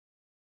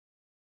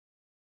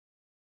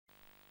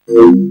Hey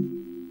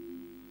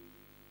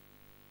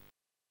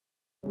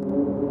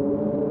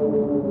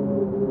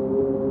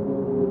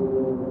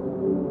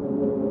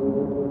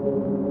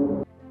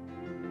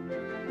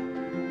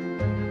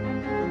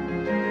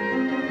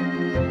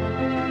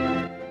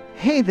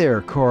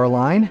there,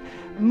 Coraline.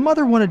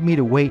 Mother wanted me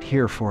to wait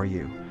here for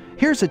you.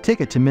 Here's a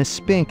ticket to Miss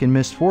Spink and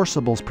Miss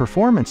Forcible's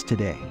performance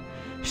today.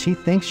 She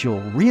thinks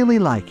you'll really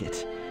like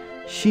it.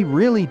 She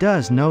really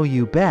does know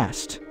you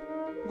best.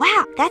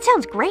 Wow, that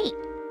sounds great.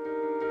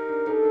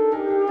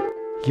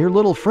 Your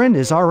little friend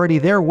is already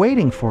there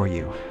waiting for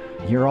you.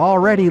 You're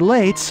already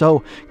late,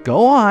 so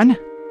go on.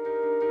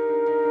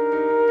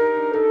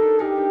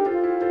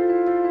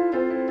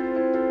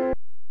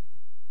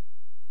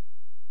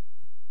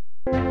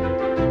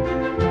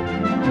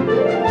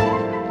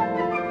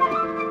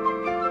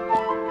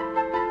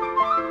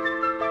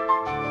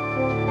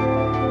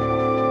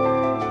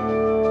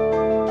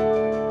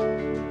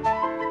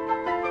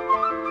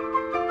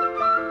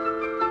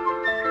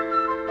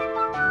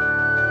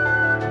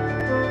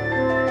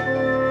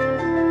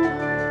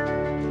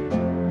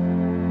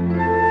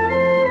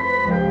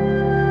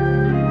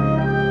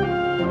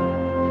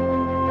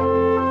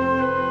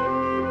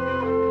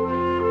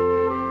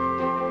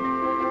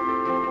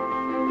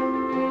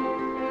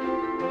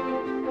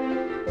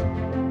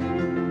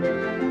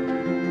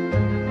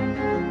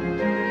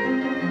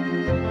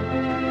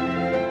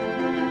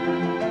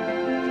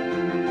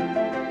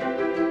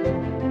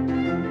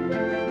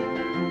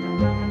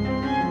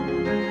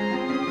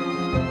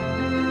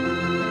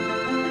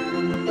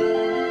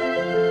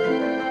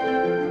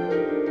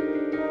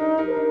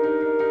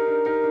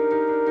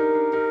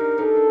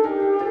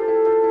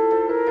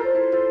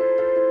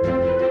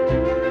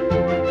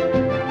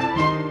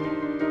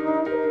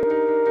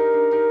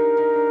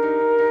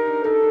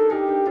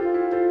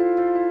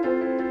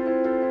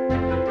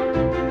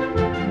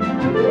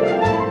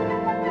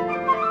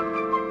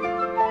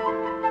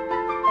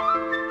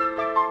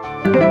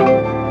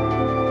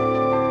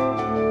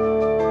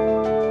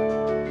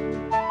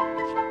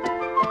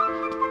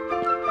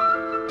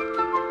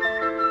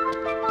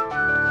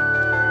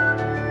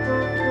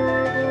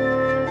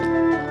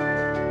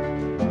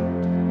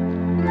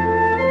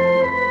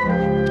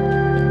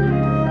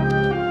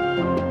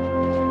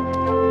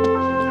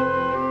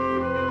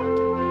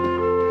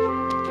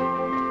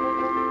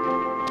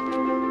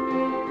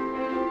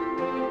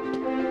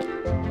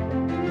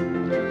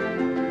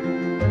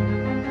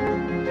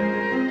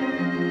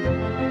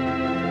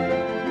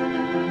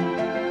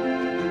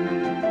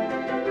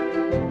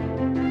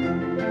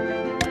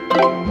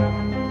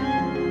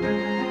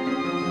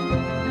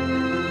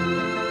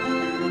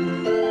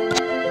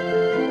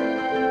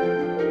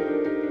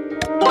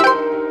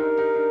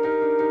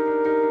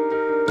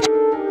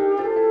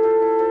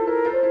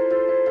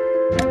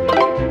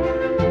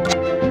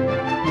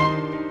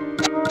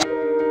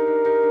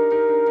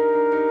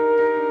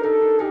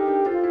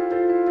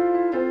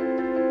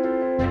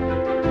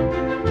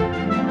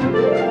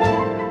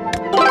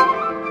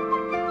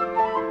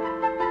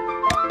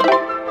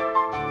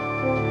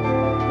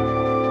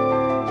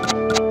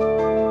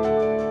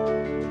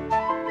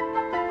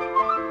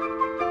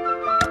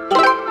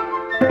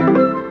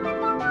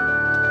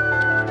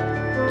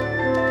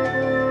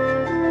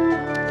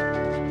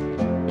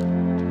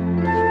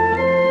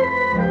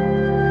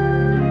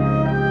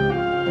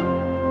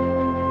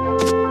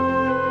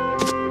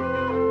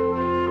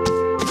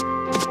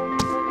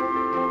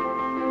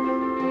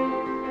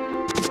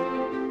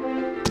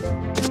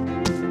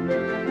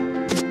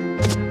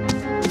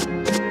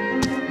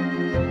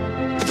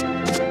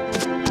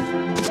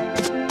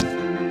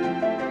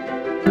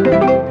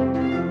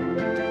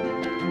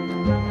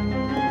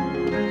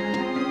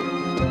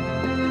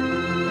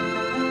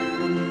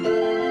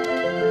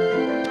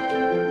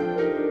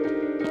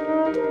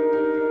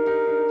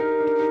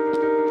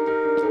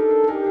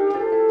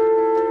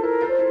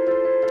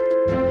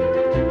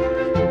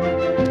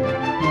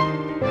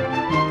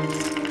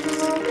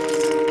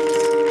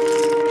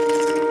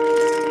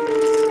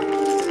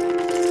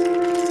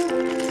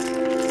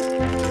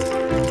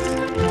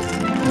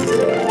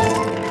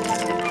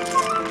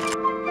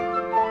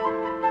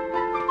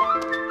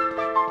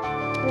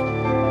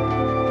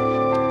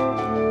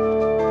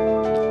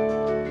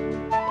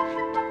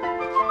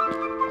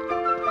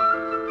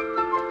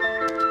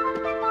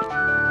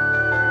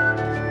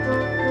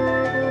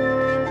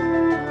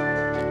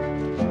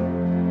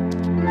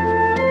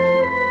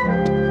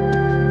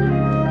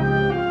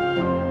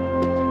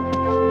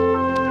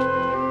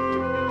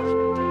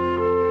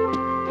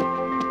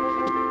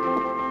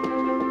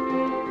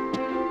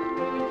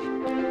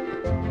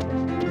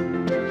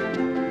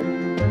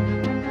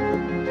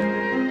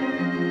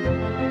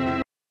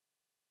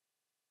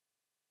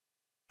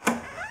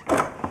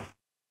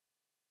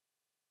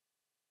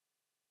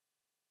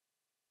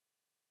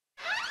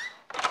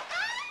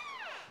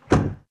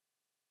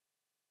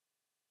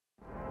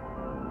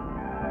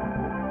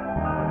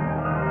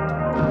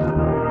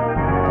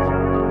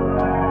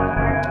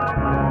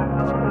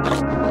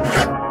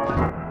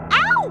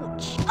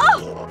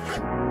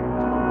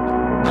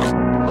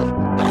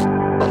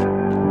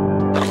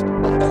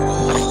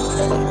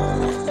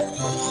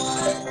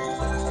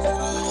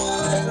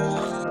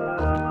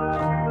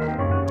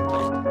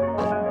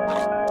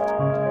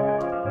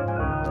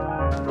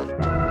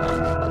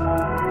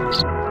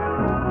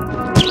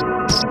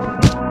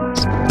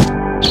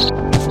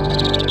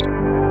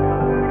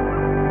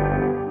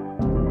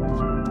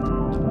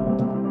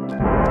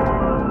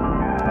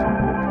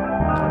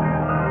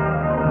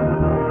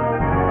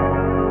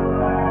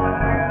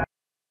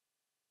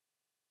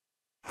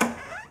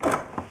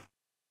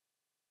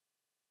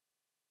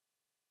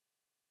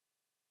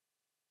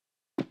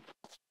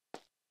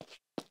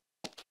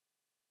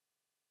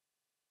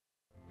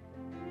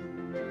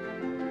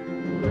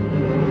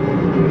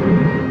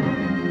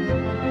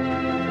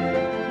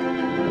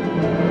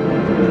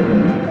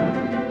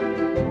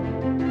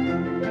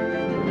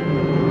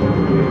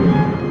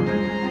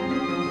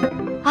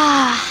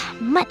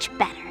 much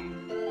better.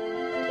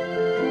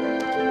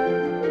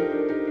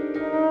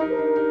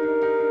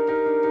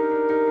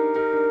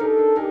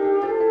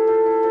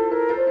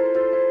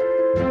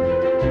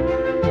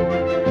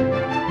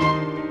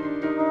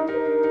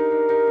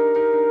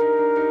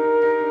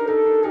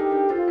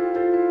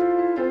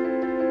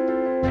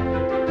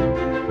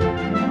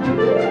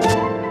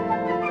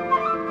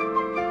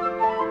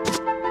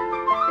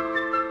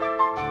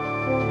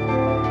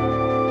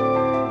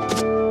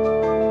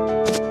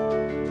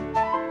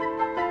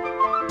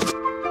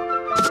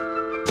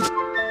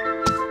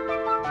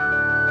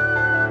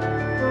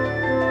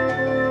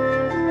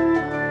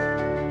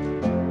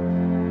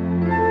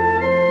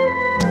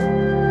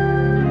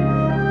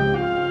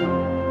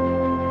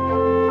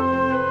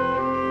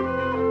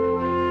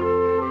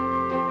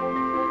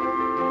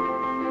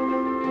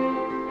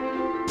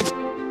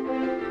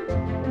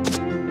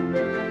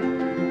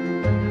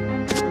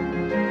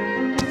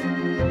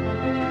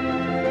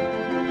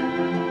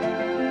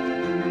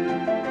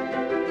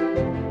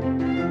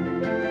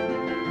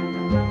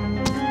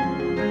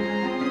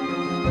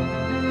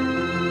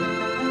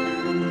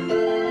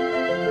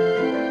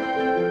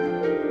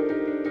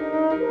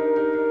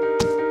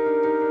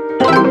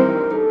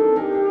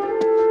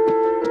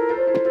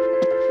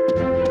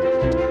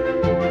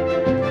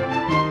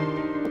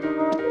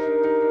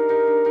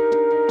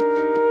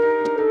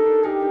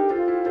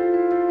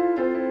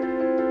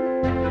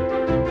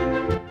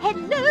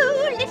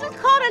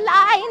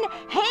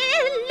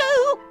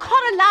 Hello,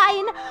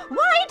 Coraline!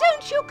 Why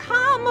don't you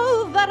come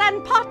over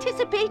and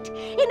participate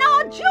in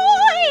our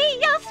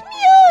joyous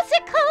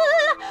musical?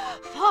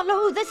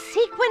 Follow the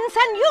sequence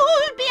and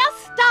you'll be a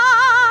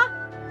star!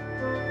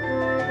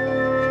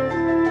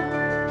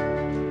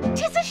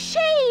 'Tis a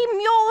shame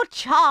your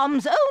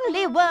charms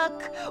only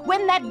work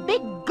when that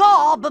big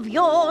gob of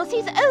yours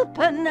is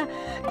open.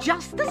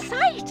 Just the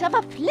sight of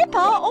a flipper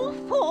or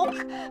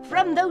fork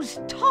from those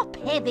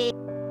top-heavy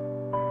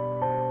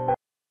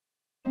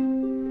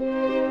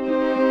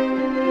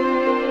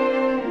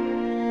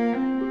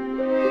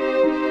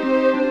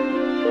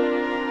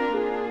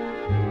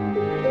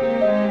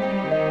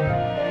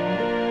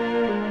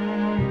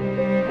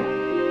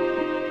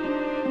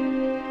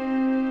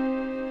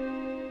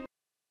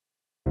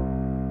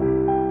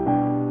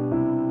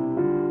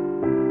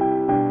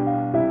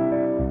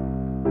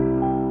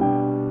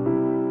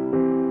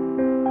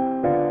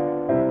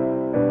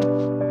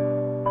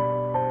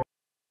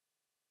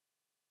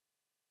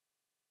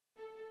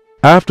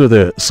After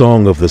the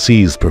Song of the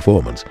Seas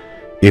performance,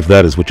 if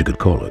that is what you could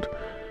call it,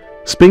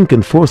 Spink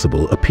and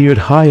Forcible appeared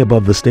high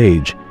above the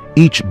stage,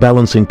 each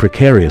balancing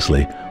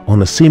precariously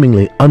on a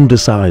seemingly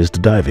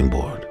undersized diving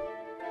board.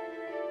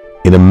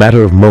 In a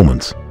matter of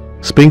moments,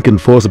 Spink and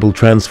Forcible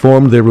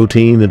transformed their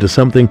routine into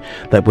something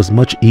that was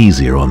much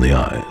easier on the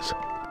eyes.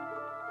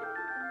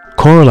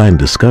 Coraline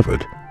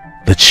discovered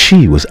that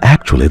she was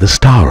actually the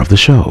star of the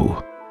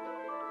show.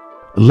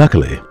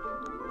 Luckily,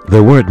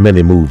 there weren't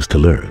many moves to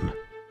learn.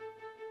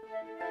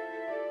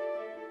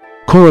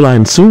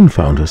 Coraline soon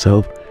found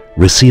herself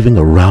receiving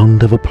a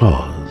round of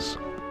applause.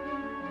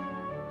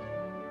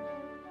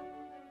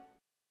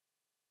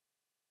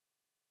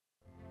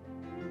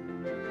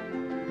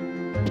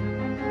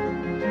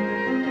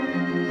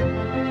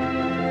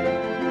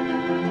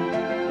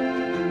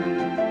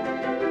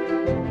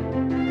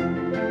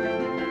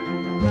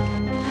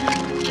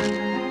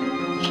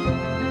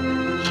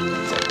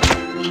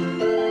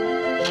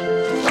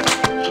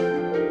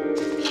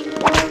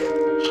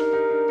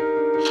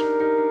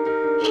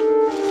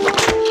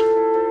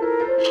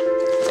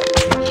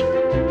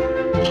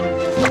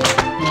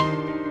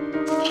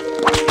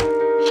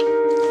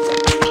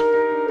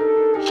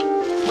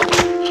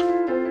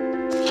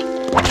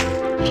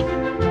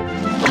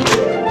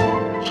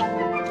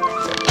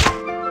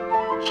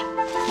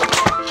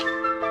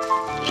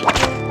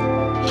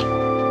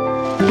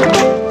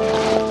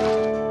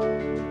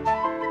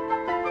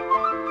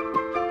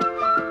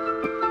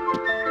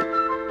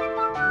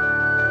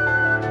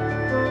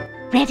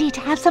 Ready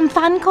to have some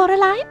fun,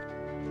 Coraline?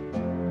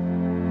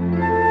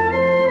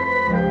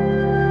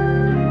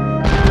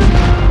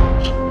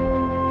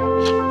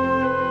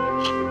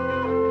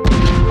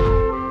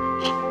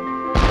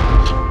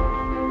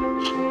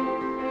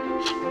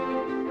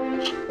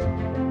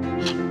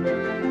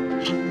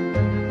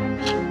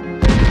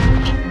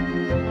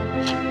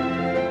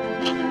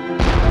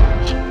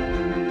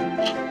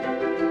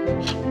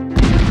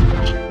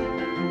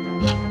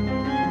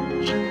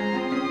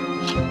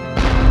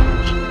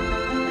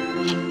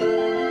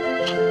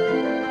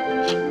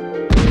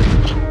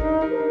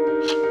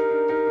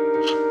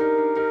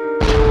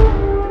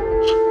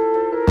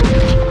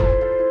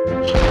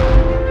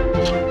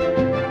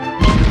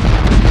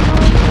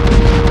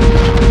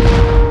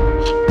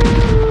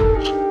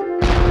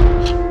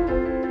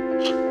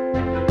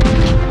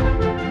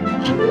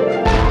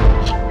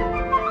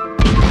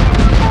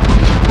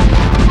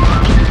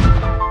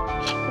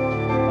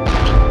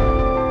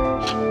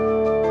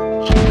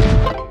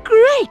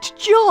 Great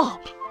job!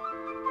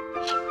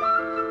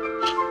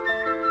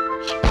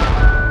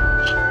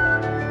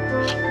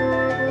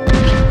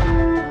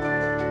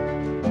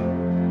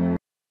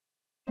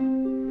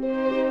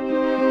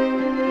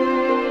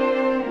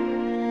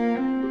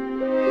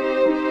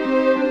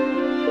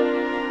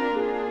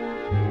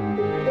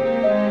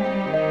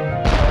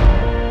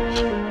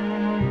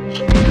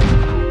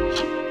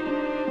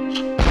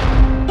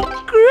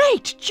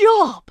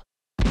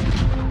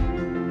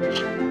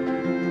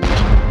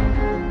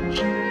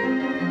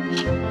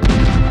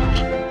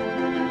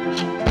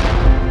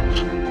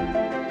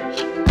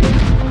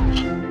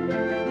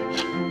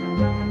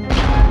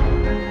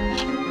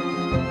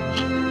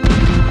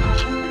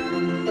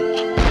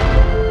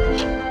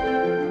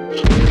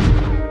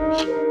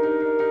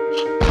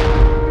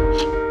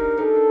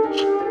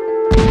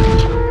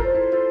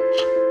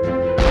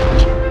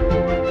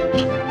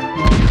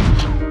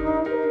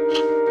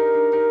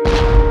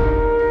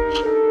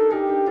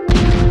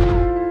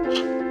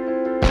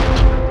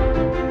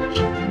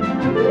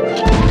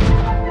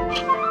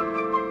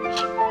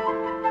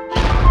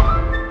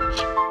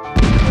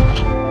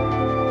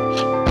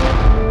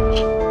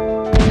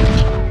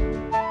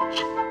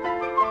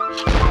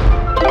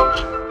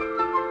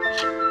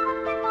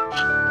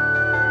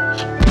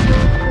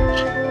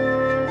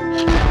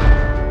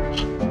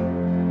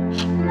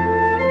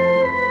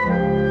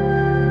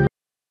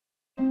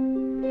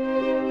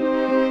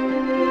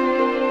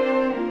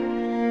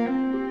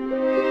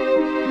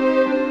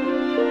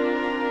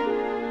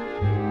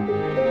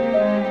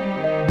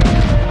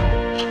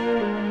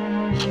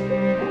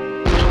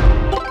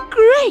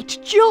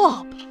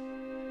 job!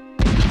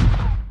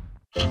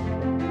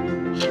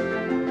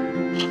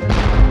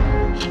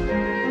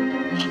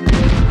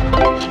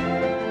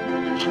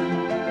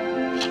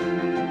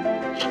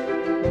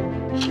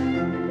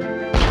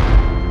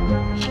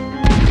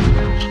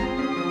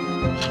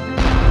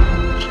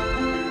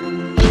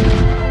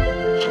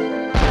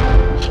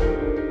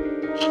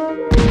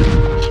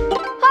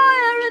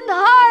 Higher and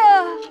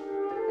higher!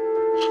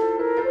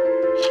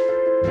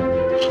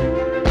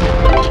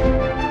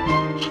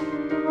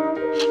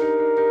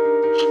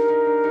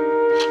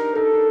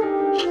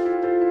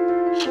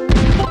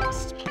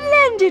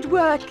 Splendid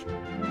work!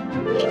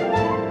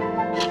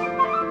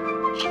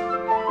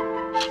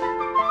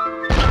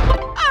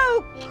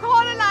 Oh,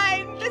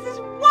 Coraline, this is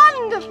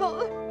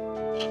wonderful!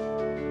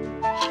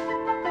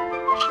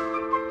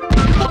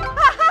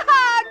 Ha ha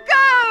ha!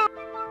 Go!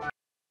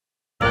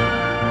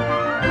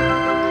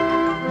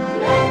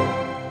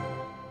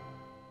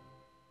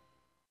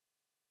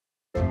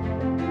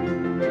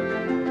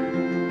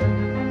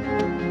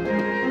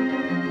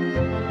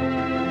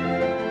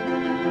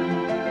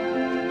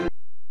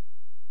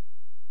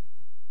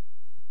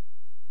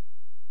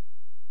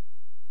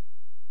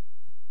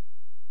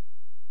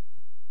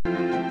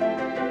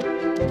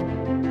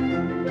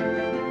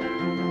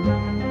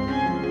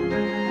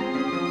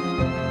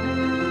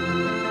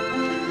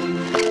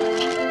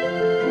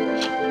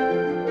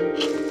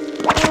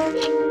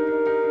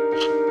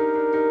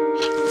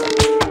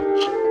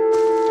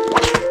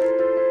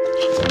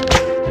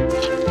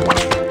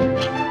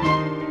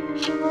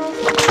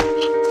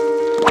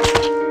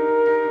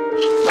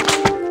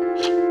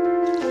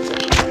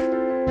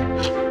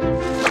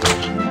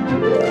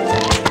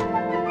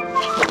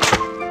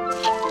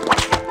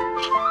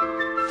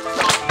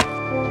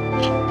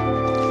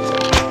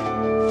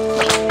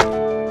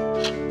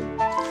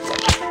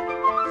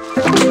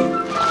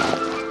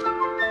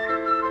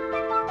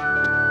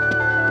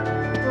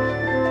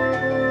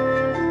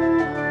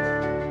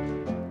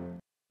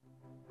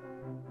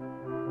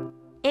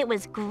 It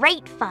was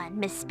great fun,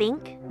 Miss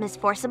Spink, Miss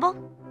Forcible.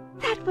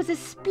 That was a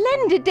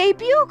splendid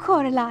debut,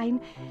 Coraline.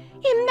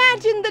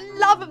 Imagine the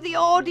love of the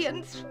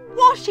audience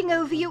washing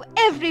over you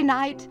every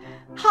night.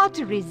 Hard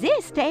to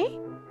resist, eh?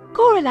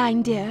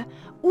 Coraline, dear,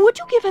 would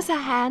you give us a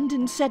hand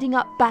in setting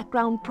up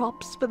background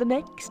props for the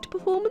next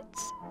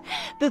performance?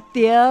 The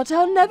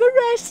theatre never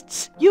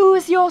rests.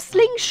 Use your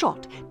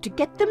slingshot to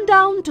get them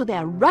down to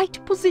their right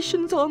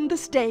positions on the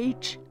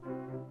stage.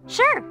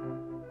 Sure,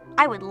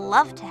 I would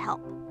love to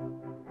help.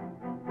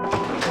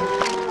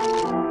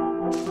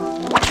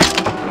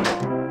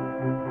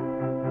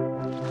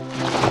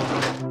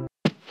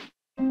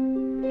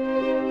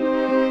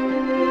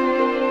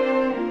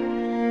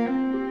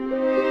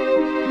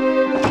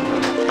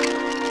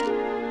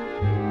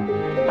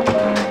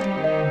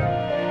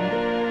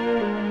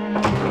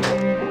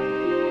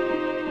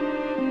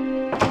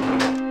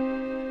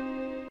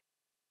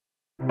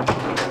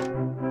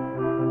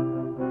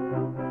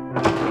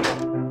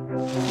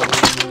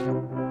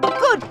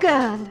 Good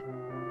girl.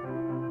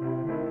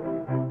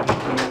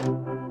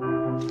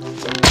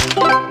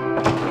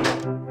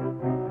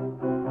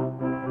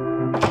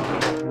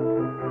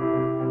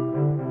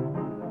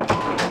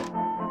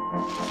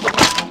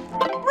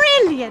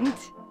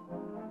 Brilliant.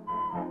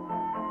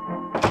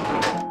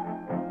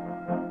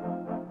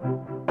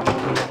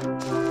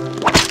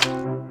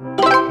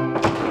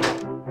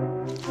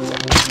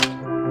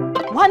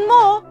 One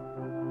more.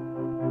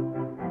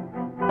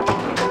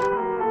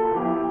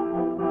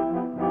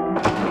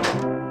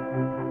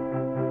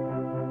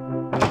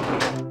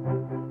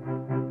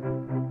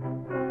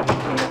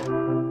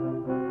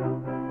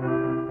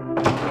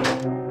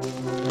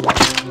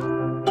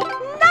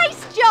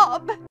 Nice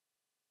job.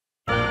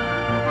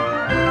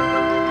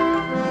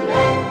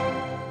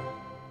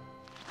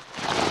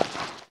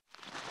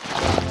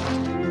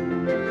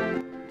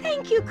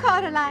 Thank you,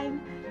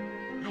 Coraline.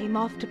 I'm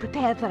off to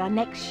prepare for our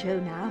next show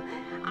now.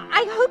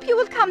 I hope you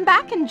will come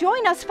back and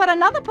join us for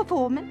another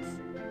performance.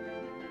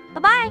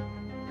 Bye-bye.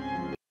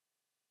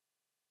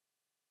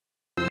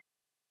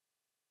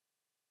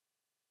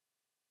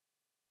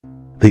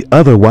 The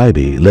other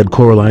Wybie led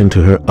Coraline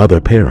to her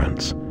other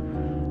parents.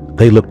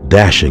 They looked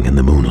dashing in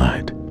the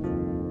moonlight.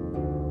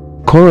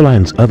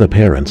 Coraline's other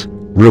parents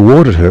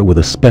rewarded her with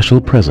a special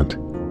present: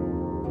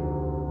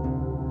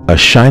 a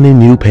shiny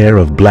new pair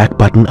of black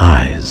button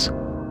eyes.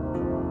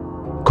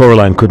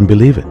 Coraline couldn't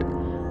believe it.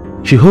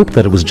 She hoped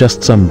that it was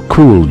just some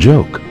cruel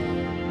joke.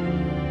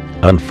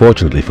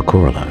 Unfortunately for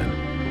Coraline,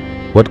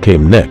 what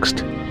came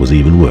next was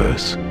even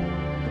worse.